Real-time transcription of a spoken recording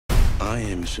I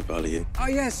am Chevalier. Oh,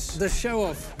 yes, the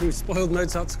show-off who spoiled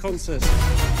Mozart's concert.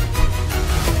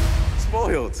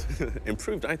 Spoiled.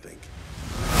 Improved, I think.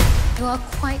 You are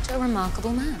quite a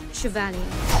remarkable man, Chevalier.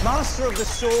 Master of the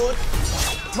sword,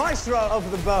 maestro of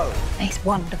the bow. He's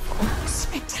wonderful.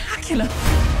 Spectacular.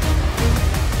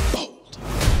 Bold.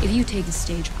 If you take the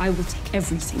stage, I will take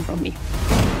everything from you.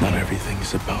 Not everything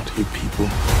is about you people.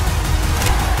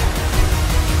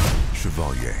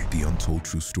 Chevalier, The Untold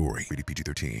True Story. Rated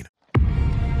PG-13.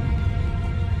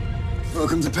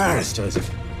 Welcome to Paris,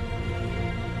 Joseph.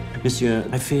 Monsieur,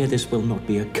 I fear this will not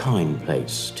be a kind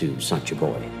place to such a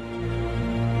boy.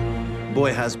 The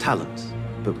boy has talent,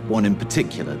 but one in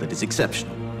particular that is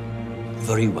exceptional.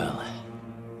 Very well.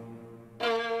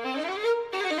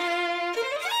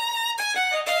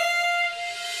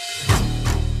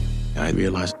 I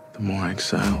realized the more I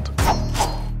excelled,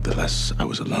 the less I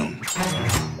was alone.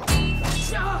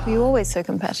 Were you always so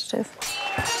competitive?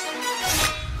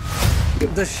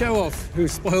 The show-off who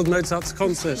spoiled Mozart's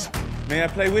concert. May I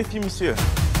play with you, monsieur?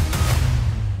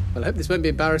 Well, I hope this won't be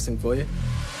embarrassing for you.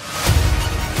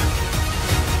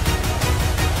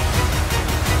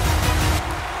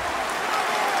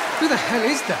 Who the hell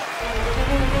is that?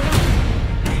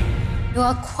 You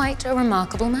are quite a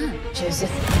remarkable man,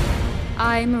 Joseph.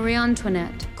 I, Marie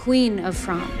Antoinette, Queen of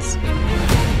France,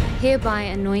 hereby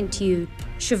anoint you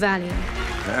Chevalier.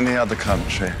 In any other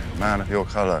country, a man of your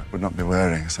color would not be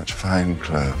wearing such fine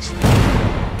clothes.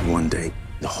 One day,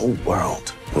 the whole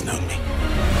world will know me.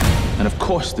 And of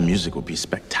course, the music will be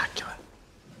spectacular.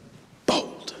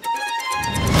 Bold.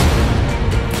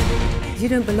 You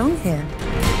don't belong here.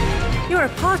 You're a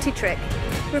party trick.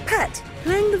 You're a pet,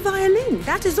 playing the violin,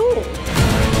 that is all.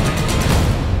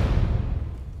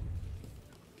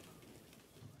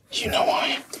 You know I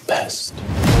am the best.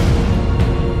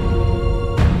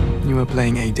 You are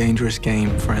playing a dangerous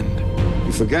game, friend.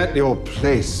 You forget your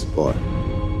place, boy.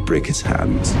 Break his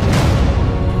hands.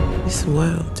 This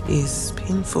world is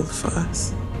painful for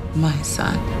us, My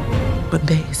son. but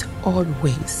there is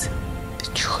always the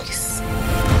choice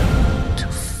to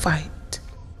fight.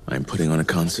 I'm putting on a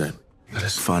concert. Let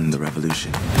us fund the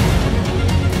revolution.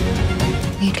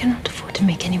 You cannot afford to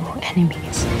make any more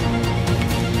enemies.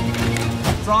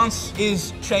 France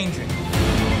is changing.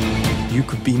 You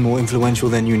could be more influential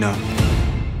than you know.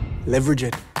 Leverage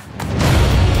it.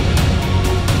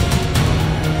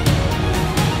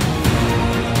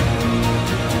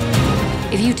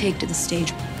 If you take to the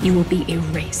stage, you will be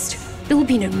erased. There will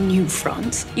be no new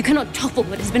France. You cannot topple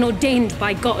what has been ordained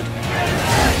by God.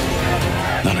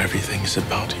 Not everything is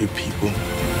about you people.